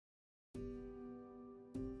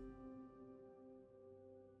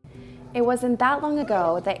It wasn't that long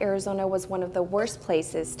ago that Arizona was one of the worst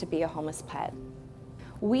places to be a homeless pet.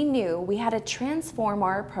 We knew we had to transform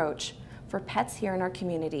our approach for pets here in our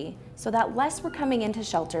community so that less were coming into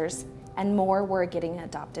shelters and more were getting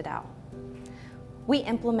adopted out. We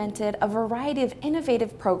implemented a variety of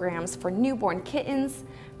innovative programs for newborn kittens,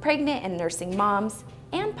 pregnant and nursing moms,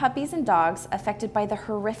 and puppies and dogs affected by the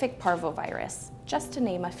horrific parvovirus, just to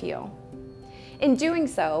name a few. In doing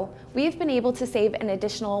so, we have been able to save an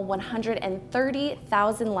additional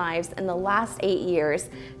 130,000 lives in the last 8 years,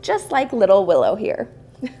 just like little Willow here.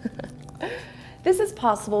 This is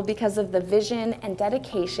possible because of the vision and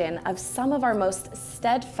dedication of some of our most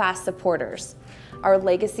steadfast supporters, our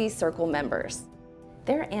Legacy Circle members.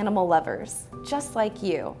 They're animal lovers, just like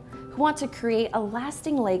you, who want to create a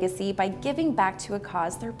lasting legacy by giving back to a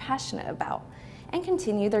cause they're passionate about and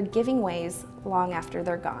continue their giving ways long after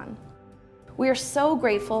they're gone. We are so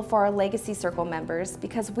grateful for our Legacy Circle members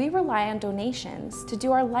because we rely on donations to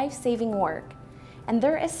do our life-saving work, and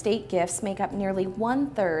their estate gifts make up nearly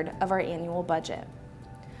 1/3 of our annual budget.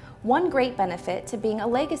 One great benefit to being a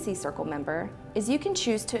Legacy Circle member is you can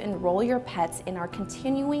choose to enroll your pets in our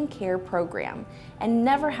continuing care program and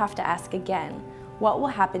never have to ask again what will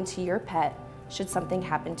happen to your pet should something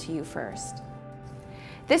happen to you first.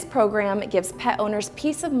 This program gives pet owners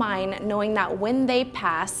peace of mind knowing that when they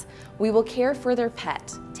pass, we will care for their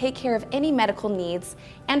pet, take care of any medical needs,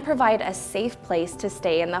 and provide a safe place to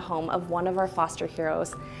stay in the home of one of our foster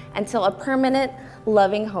heroes until a permanent,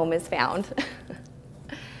 loving home is found.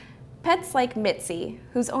 Pets like Mitzi,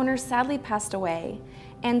 whose owner sadly passed away,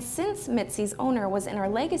 and since Mitzi's owner was in our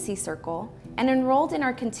Legacy Circle and enrolled in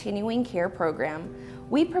our continuing care program,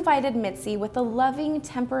 we provided Mitzi with a loving,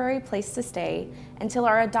 temporary place to stay until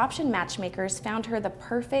our adoption matchmakers found her the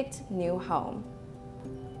perfect new home.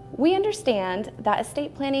 We understand that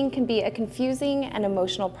estate planning can be a confusing and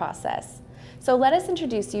emotional process, so let us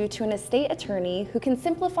introduce you to an estate attorney who can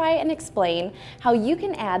simplify and explain how you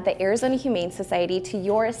can add the Arizona Humane Society to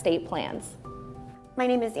your estate plans. My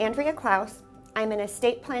name is Andrea Klaus. I'm an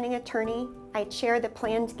estate planning attorney. I chair the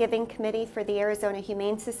Planned Giving Committee for the Arizona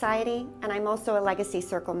Humane Society, and I'm also a Legacy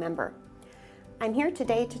Circle member. I'm here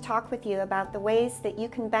today to talk with you about the ways that you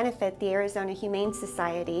can benefit the Arizona Humane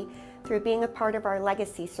Society through being a part of our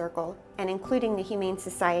Legacy Circle and including the Humane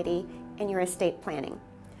Society in your estate planning.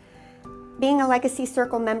 Being a Legacy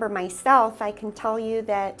Circle member myself, I can tell you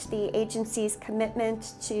that the agency's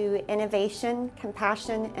commitment to innovation,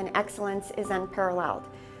 compassion, and excellence is unparalleled.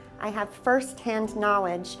 I have first-hand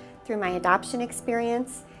knowledge through my adoption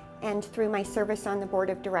experience and through my service on the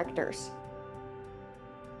board of directors.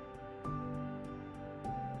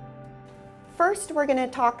 First, we're going to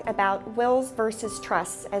talk about wills versus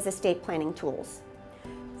trusts as estate planning tools.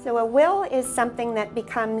 So a will is something that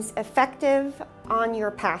becomes effective on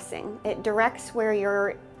your passing. It directs where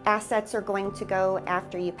your assets are going to go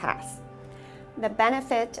after you pass. The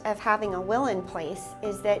benefit of having a will in place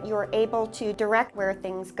is that you're able to direct where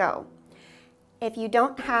things go. If you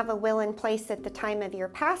don't have a will in place at the time of your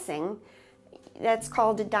passing, that's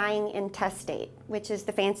called a dying intestate, which is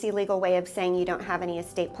the fancy legal way of saying you don't have any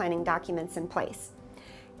estate planning documents in place.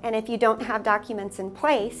 And if you don't have documents in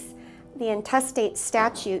place, the intestate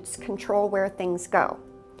statutes control where things go.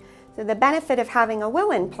 So the benefit of having a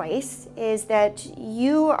will in place is that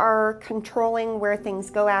you are controlling where things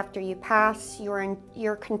go after you pass.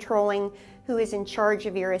 You're controlling who is in charge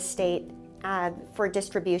of your estate for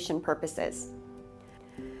distribution purposes.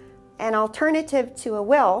 An alternative to a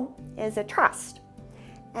will is a trust.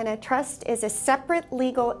 And a trust is a separate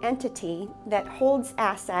legal entity that holds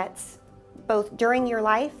assets both during your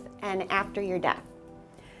life and after your death.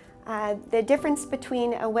 The difference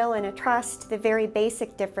between a will and a trust, the very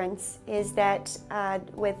basic difference, is that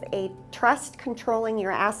with a trust controlling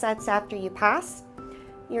your assets after you pass,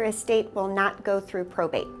 your estate will not go through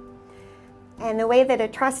probate. And the way that a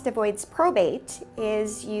trust avoids probate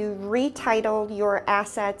is you retitle your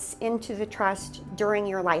assets into the trust during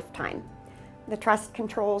your lifetime. The trust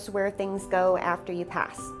controls where things go after you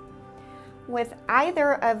pass. With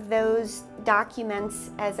either of those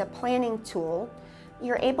documents as a planning tool,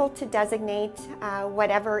 you're able to designate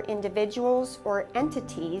whatever individuals or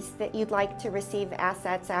entities that you'd like to receive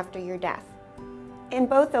assets after your death. In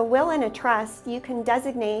both a will and a trust, you can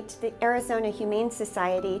designate the Arizona Humane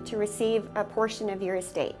Society to receive a portion of your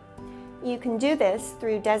estate. You can do this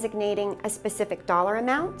through designating a specific dollar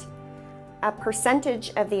amount, a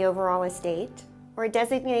percentage of the overall estate, or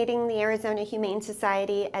designating the Arizona Humane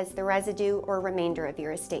Society as the residue or remainder of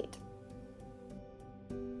your estate.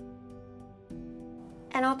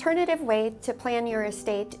 An alternative way to plan your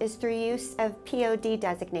estate is through use of POD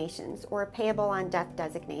designations, or payable on death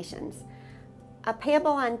designations. A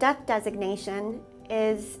payable on death designation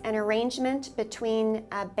is an arrangement between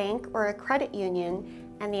a bank or a credit union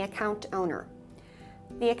and the account owner.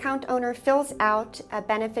 The account owner fills out a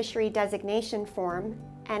beneficiary designation form,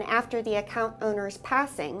 and after the account owner's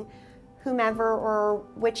passing, whomever or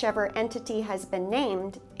whichever entity has been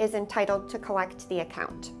named is entitled to collect the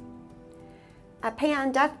account. A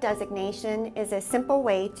pay-on-death designation is a simple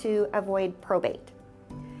way to avoid probate.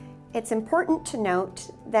 It's important to note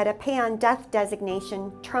that a pay-on-death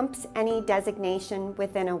designation trumps any designation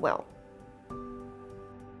within a will.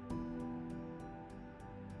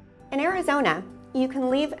 In Arizona, you can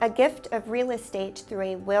leave a gift of real estate through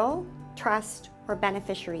a will, trust, or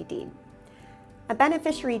beneficiary deed. A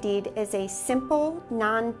beneficiary deed is a simple,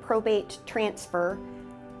 non-probate transfer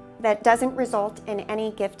that doesn't result in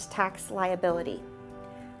any gift tax liability.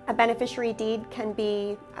 A beneficiary deed can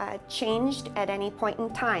be changed at any point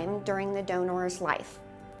in time during the donor's life.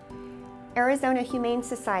 Arizona Humane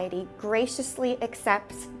Society graciously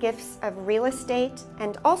accepts gifts of real estate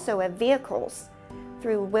and also of vehicles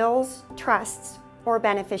through wills, trusts, or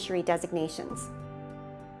beneficiary designations.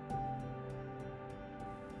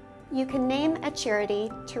 You can name a charity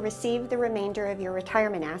to receive the remainder of your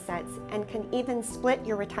retirement assets and can even split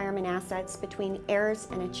your retirement assets between heirs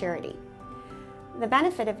and a charity. The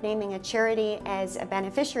benefit of naming a charity as a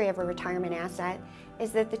beneficiary of a retirement asset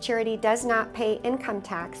is that the charity does not pay income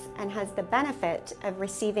tax and has the benefit of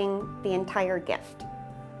receiving the entire gift.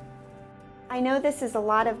 I know this is a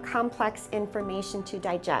lot of complex information to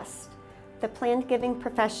digest. The planned giving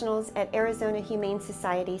professionals at Arizona Humane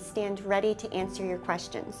Society stand ready to answer your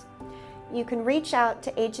questions. You can reach out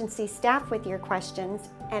to agency staff with your questions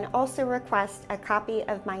and also request a copy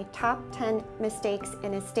of my top 10 mistakes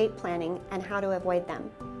in estate planning and how to avoid them.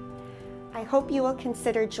 I hope you will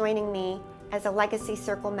consider joining me as a Legacy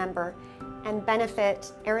Circle member and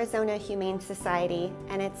benefit Arizona Humane Society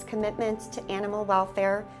and its commitment to animal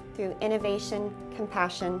welfare through innovation,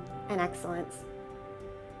 compassion, and excellence.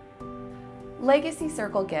 Legacy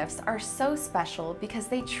Circle gifts are so special because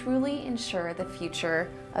they truly ensure the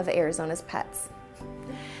future of Arizona's pets.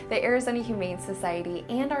 The Arizona Humane Society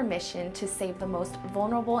and our mission to save the most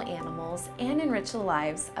vulnerable animals and enrich the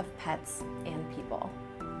lives of pets and people.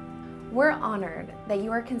 We're honored that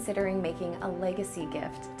you are considering making a legacy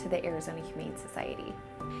gift to the Arizona Humane Society.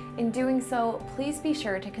 In doing so, please be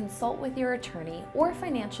sure to consult with your attorney or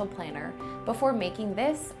financial planner before making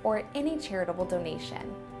this or any charitable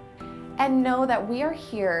donation. And know that we are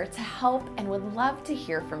here to help and would love to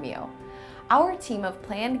hear from you. Our team of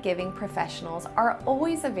planned giving professionals are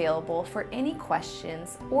always available for any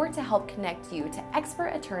questions or to help connect you to expert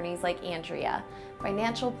attorneys like Andrea,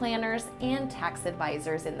 financial planners, and tax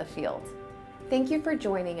advisors in the field. Thank you for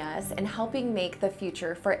joining us and helping make the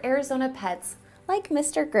future for Arizona pets like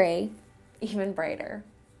Mr. Gray even brighter.